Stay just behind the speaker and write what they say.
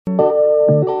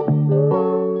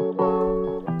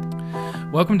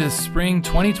Welcome to Spring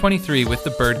 2023 with the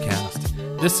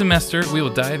Birdcast. This semester, we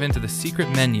will dive into the secret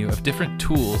menu of different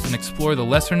tools and explore the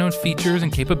lesser-known features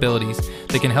and capabilities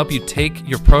that can help you take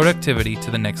your productivity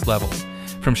to the next level.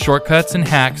 From shortcuts and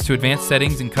hacks to advanced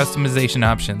settings and customization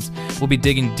options, we'll be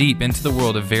digging deep into the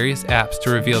world of various apps to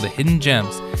reveal the hidden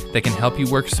gems that can help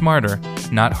you work smarter,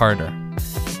 not harder.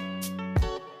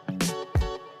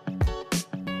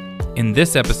 In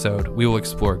this episode, we will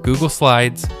explore Google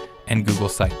Slides and Google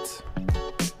Sites.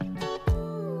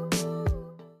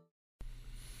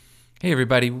 Hey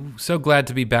everybody, so glad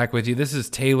to be back with you. This is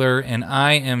Taylor, and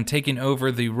I am taking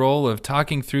over the role of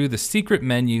talking through the secret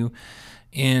menu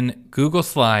in Google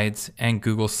Slides and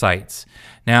Google Sites.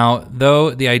 Now, though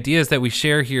the ideas that we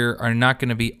share here are not going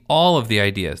to be all of the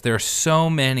ideas, there are so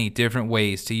many different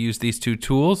ways to use these two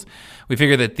tools. We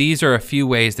figure that these are a few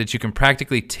ways that you can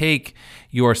practically take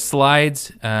your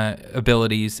Slides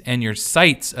abilities and your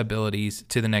Sites abilities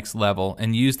to the next level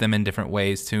and use them in different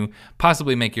ways to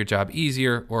possibly make your job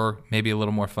easier or maybe a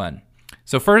little more fun.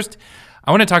 So first,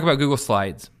 I want to talk about Google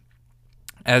Slides.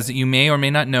 As you may or may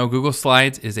not know, Google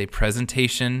Slides is a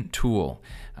presentation tool.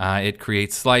 It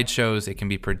creates slideshows, it can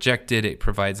be projected, it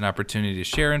provides an opportunity to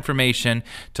share information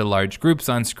to large groups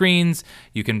on screens.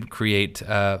 You can create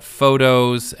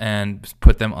photos and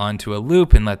put them onto a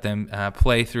loop and let them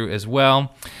play through as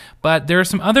well. But there are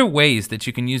some other ways that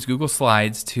you can use Google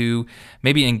Slides to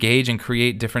maybe engage and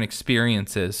create different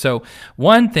experiences. So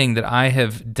one thing that I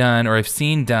have done or I've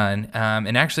seen done,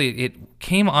 and actually it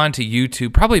came onto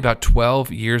YouTube probably about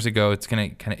 12 years ago. It's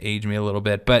going to kind of age me a little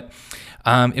bit, but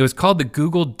it was called the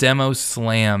Google Demo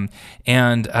Slam.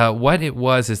 And what it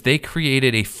was is they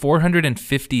created a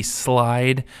 450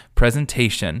 slide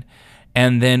presentation.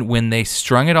 And then when they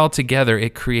strung it all together,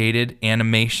 it created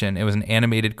animation. It was an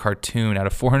animated cartoon out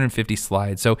of 450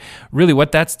 slides. So really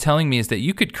what that's telling me is that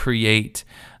you could create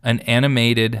an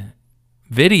animated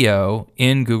video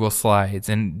in Google Slides,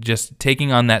 and just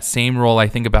taking on that same role. I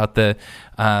think about the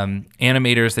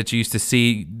animators that you used to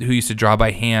see who used to draw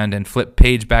by hand and flip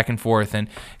page back and forth and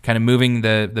kind of moving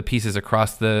the pieces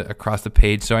across the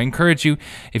page. So I encourage you,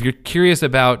 if you're curious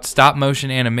about stop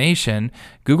motion animation,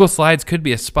 Google Slides could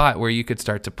be a spot where you could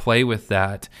start to play with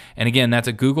that. And again, that's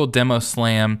a Google Demo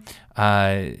Slam,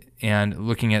 and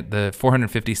looking at the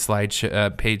 450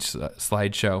 page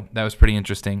slideshow, that was pretty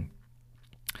interesting.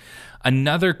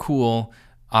 Another cool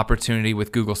opportunity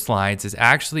with Google Slides is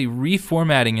actually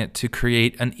reformatting it to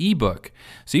create an ebook.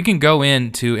 So you can go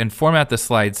into and format the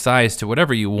slide size to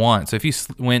whatever you want. So if you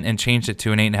went and changed it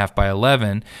to an 8.5 by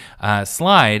 11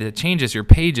 slide, it changes your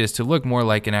pages to look more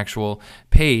like an actual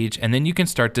page, and then you can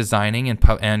start designing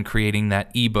and creating that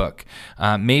ebook.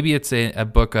 Maybe it's a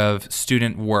book of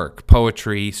student work,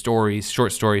 poetry, stories,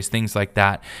 short stories, things like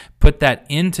that. Put that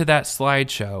into that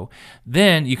slideshow.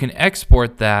 Then you can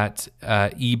export that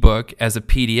ebook as a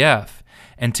PDF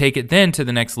and take it then to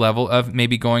the next level of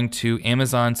maybe going to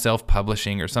Amazon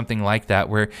self-publishing or something like that,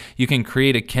 where you can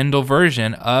create a Kindle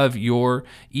version of your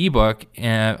ebook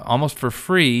almost for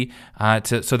free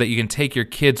so that you can take your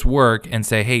kids' work and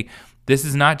say, hey, this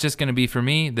is not just going to be for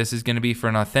me. This is going to be for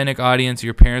an authentic audience.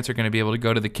 Your parents are going to be able to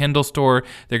go to the Kindle store.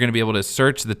 They're going to be able to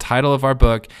search the title of our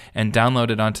book and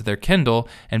download it onto their Kindle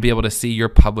and be able to see your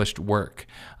published work.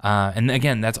 And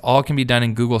again, that's all can be done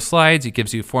in Google Slides. It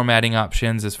gives you formatting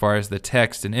options as far as the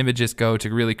text and images go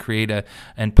to really create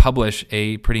and publish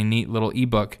a pretty neat little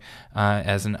ebook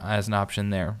as an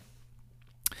option there.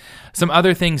 Some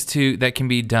other things that can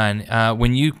be done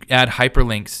when you add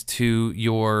hyperlinks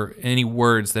to any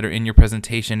words that are in your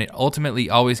presentation, it ultimately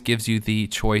always gives you the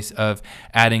choice of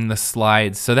adding the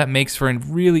slides. So that makes for a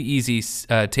really easy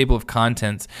table of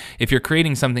contents. If you're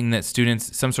creating something that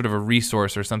students, some sort of a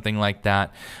resource or something like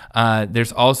that,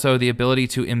 there's also the ability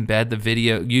to embed the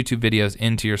YouTube videos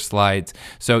into your slides.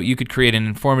 So you could create an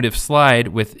informative slide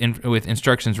with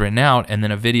instructions written out, and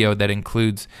then a video that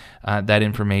includes that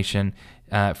information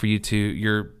for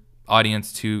your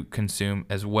audience to consume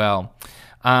as well.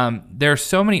 There are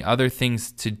so many other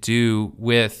things to do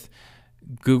with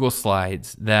Google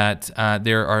Slides that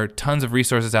there are tons of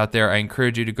resources out there. I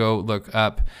encourage you to go look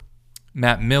up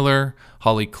Matt Miller,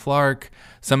 Holly Clark,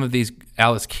 some of these,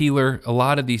 Alice Keeler, a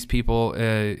lot of these people,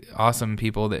 awesome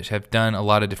people that have done a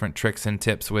lot of different tricks and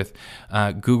tips with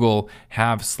Google,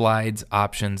 have slides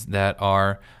options that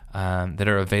are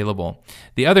available.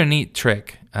 The other neat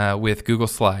trick with Google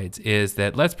Slides is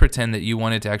that let's pretend that you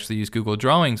wanted to actually use Google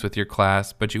Drawings with your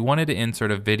class, but you wanted to insert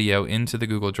a video into the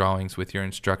Google Drawings with your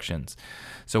instructions.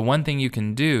 So one thing you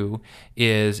can do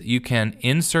is you can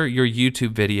insert your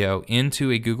YouTube video into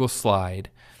a Google slide,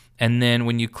 And then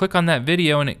when you click on that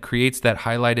video and it creates that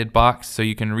highlighted box so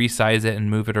you can resize it and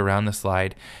move it around the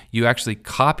slide, you actually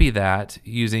copy that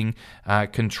using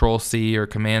Control C or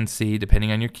Command C,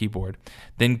 depending on your keyboard.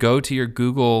 Then go to your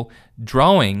Google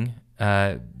Drawing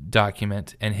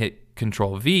document and hit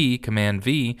Control V, Command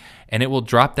V, and it will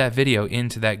drop that video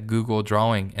into that Google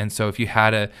Drawing. And so if you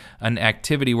had an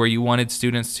activity where you wanted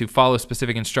students to follow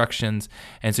specific instructions,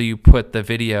 and so you put the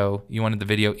video, you wanted the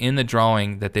video in the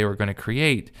drawing that they were going to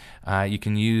create, you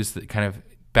can use the kind of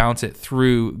bounce it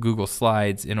through Google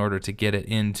Slides in order to get it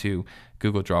into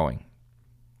Google Drawing.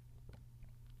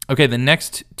 Okay, the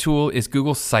next tool is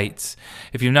Google Sites.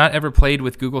 If you've not ever played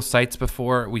with Google Sites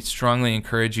before, we strongly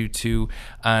encourage you to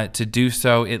do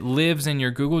so. It lives in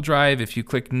your Google Drive. If you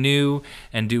click New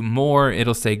and do More,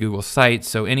 it'll say Google Sites.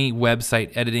 So any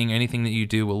website editing, anything that you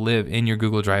do will live in your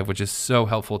Google Drive, which is so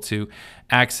helpful to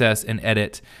access and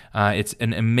edit. It's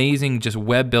an amazing just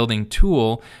web building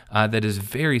tool that is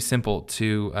very simple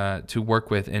to work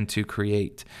with and to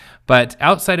create. But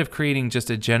outside of creating just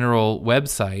a general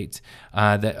website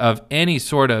that of any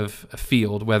sort of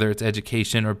field, whether it's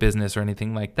education or business or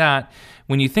anything like that,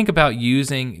 when you think about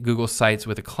using Google Sites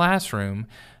with a classroom,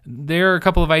 there are a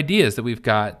couple of ideas that we've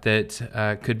got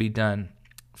that could be done.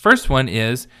 First one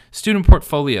is student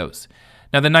portfolios.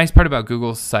 Now, the nice part about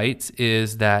Google Sites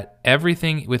is that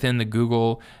everything within the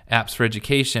Google Apps for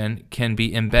Education can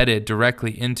be embedded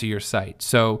directly into your site.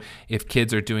 So if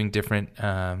kids are doing different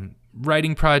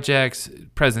writing projects,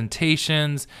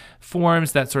 presentations,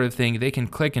 forms, that sort of thing, they can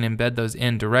click and embed those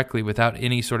in directly without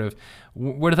any sort of,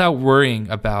 without worrying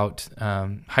about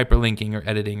hyperlinking or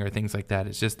editing or things like that.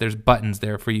 It's just there's buttons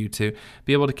there for you to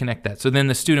be able to connect that. So then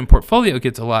the student portfolio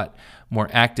gets a lot more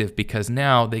active because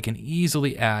now they can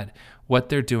easily add what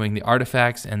they're doing, the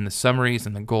artifacts and the summaries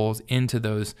and the goals into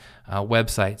those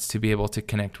websites to be able to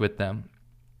connect with them.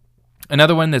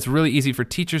 Another one that's really easy for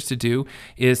teachers to do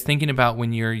is thinking about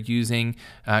when you're using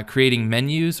creating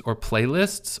menus or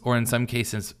playlists, or in some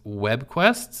cases web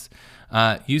quests.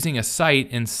 Using a site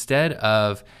instead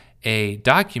of a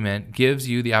document gives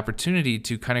you the opportunity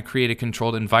to kind of create a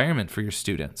controlled environment for your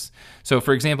students. So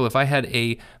for example, if I had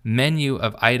a menu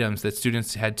of items that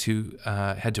students had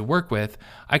to work with,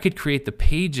 I could create the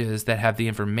pages that have the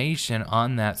information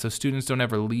on that so students don't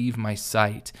ever leave my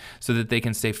site, so that they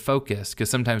can stay focused.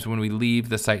 Because sometimes when we leave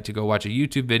the site to go watch a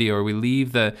YouTube video, or we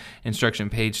leave the instruction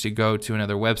page to go to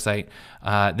another website,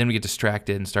 then we get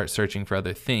distracted and start searching for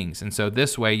other things. And so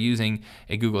this way, using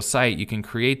a Google site, you can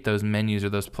create those menus or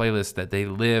those playlists that they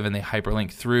live and they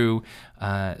hyperlink through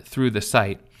the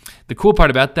site. The cool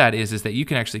part about that is that you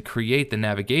can actually create the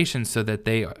navigation so that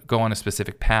they go on a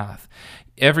specific path.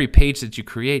 Every page that you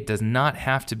create does not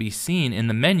have to be seen in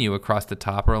the menu across the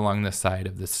top or along the side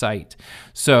of the site.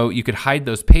 So you could hide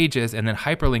those pages and then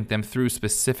hyperlink them through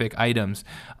specific items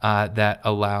that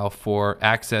allow for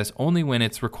access only when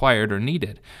it's required or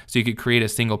needed. So you could create a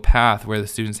single path where the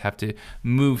students have to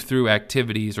move through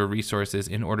activities or resources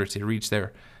in order to reach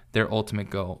their ultimate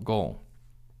goal.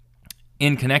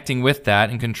 In connecting with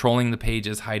that and controlling the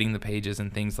pages, hiding the pages,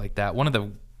 and things like that, one of the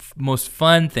most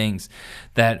fun things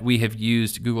that we have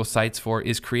used Google Sites for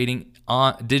is creating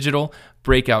digital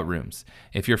breakout rooms.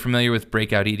 If you're familiar with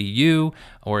Breakout EDU,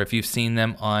 or if you've seen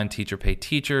them on Teacher Pay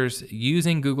Teachers,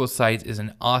 using Google Sites is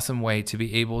an awesome way to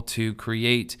be able to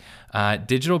create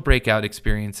digital breakout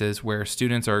experiences where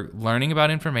students are learning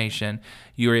about information.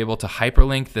 You are able to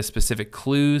hyperlink the specific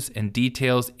clues and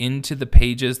details into the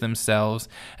pages themselves,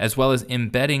 as well as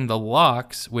embedding the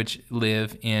locks which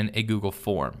live in a Google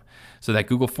form. So that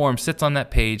Google form sits on that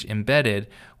page embedded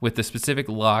with the specific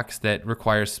locks that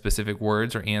require specific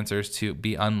words or answers to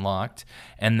be unlocked.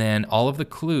 And then all of the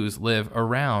clues live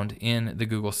around in the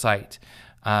Google site.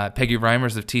 Peggy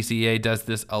Reimers of TCEA does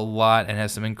this a lot and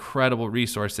has some incredible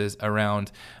resources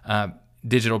around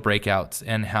digital breakouts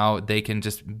and how they can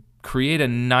just create a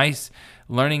nice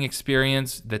learning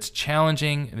experience that's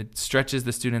challenging. It stretches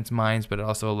the students' minds, but it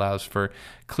also allows for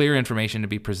clear information to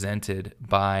be presented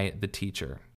by the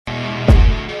teacher.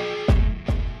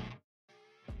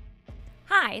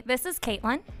 Hi, this is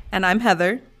Caitlin. And I'm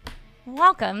Heather.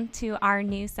 Welcome to our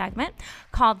new segment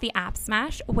called the App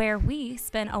Smash, where we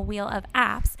spin a wheel of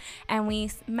apps and we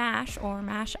mash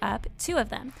up two of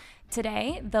them.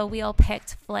 Today, the wheel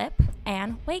picked Flip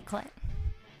and Wakelet.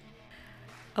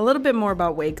 A little bit more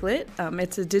about Wakelet.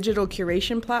 It's a digital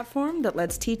curation platform that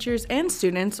lets teachers and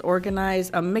students organize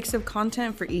a mix of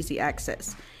content for easy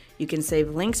access. You can save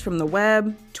links from the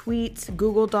web, tweets,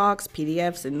 Google Docs,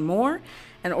 PDFs, and more,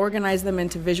 and organize them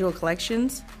into visual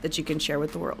collections that you can share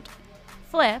with the world.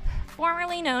 Flip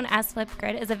formerly known as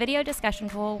Flipgrid, is a video discussion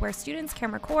tool where students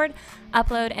can record,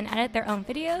 upload, and edit their own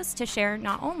videos to share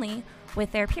not only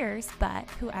with their peers, but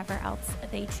whoever else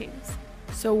they choose.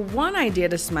 So one idea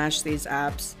to smash these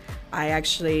apps, I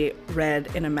actually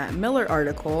read in a Matt Miller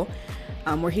article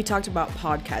where he talked about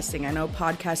podcasting. I know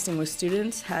podcasting with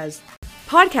students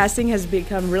Podcasting has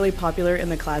become really popular in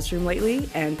the classroom lately,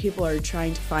 and people are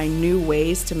trying to find new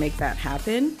ways to make that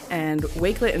happen, and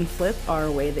Wakelet and Flip are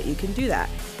a way that you can do that.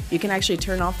 You can actually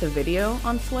turn off the video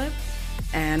on Flip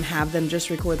and have them just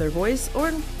record their voice,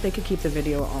 or they could keep the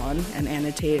video on and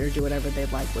annotate or do whatever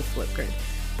they'd like with Flipgrid.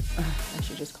 I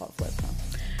should just call it Flip,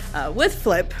 huh? With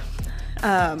Flip,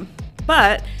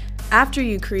 but after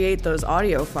you create those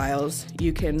audio files,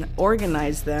 you can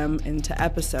organize them into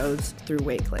episodes through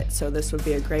Wakelet. So this would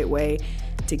be a great way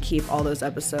to keep all those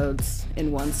episodes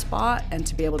in one spot and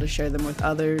to be able to share them with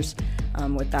others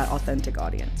with that authentic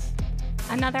audience.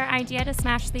 Another idea to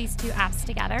smash these two apps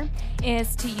together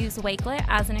is to use Wakelet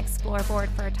as an explore board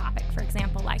for a topic. For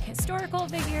example, like historical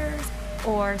figures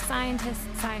or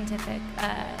scientific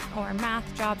or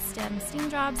math jobs, STEM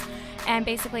jobs, and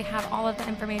basically have all of the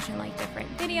information like different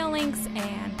video links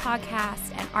and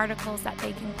podcasts and articles that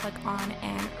they can click on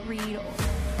and read.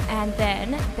 And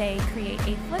then they create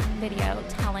a flip video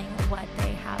telling what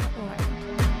they have learned.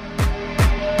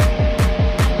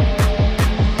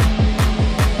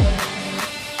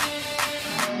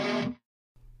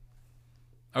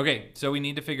 Okay, so we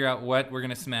need to figure out what we're going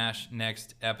to smash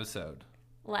next episode.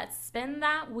 Let's spin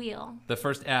that wheel. The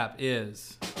first app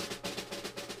is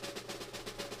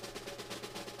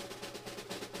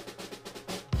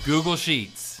Google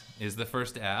Sheets is the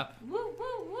first app. Woo,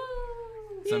 woo,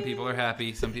 woo. Some people are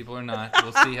happy, some people are not.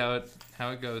 We'll see how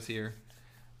it goes here.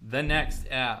 The next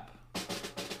app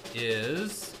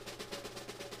is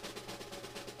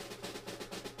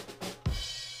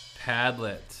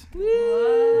Padlet.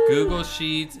 Woo. Google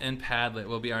Sheets and Padlet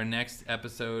will be our next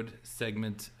episode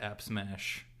segment app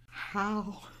smash.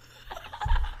 How?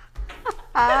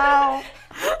 How?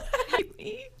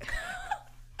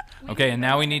 Okay, and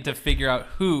now we need to figure out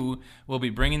who will be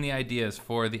bringing the ideas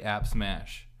for the app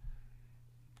smash.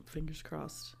 Fingers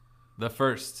crossed. The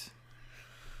first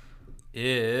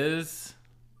is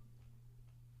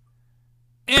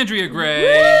Andrea Gray.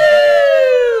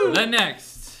 Woo! The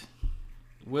next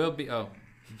will be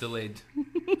delayed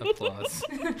applause.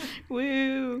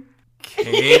 Woo!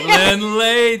 Caitlin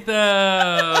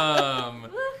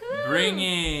Latham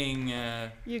bringing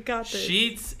You got this.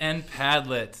 Sheets and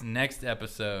Padlet next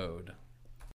episode.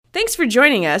 Thanks for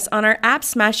joining us on our app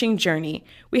smashing journey.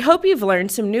 We hope you've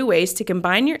learned some new ways to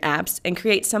combine your apps and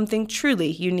create something truly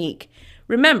unique.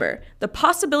 Remember, the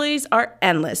possibilities are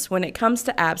endless when it comes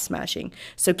to app smashing,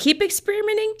 so keep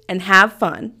experimenting and have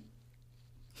fun.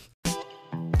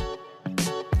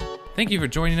 Thank you for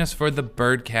joining us for the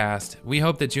Birdcast. We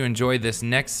hope that you enjoy this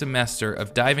next semester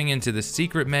of diving into the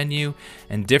secret menu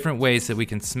and different ways that we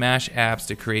can smash apps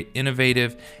to create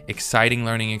innovative, exciting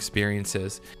learning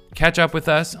experiences. Catch up with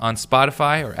us on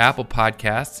Spotify or Apple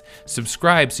Podcasts.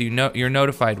 Subscribe so you're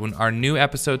notified when our new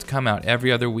episodes come out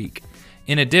every other week.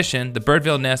 In addition, the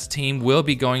Birdville Nest team will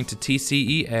be going to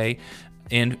TCEA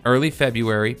in early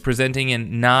February, presenting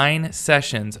in 9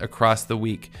 sessions across the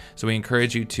week. So we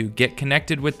encourage you to get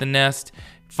connected with the Nest,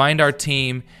 find our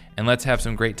team, and let's have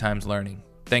some great times learning.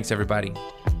 Thanks, everybody.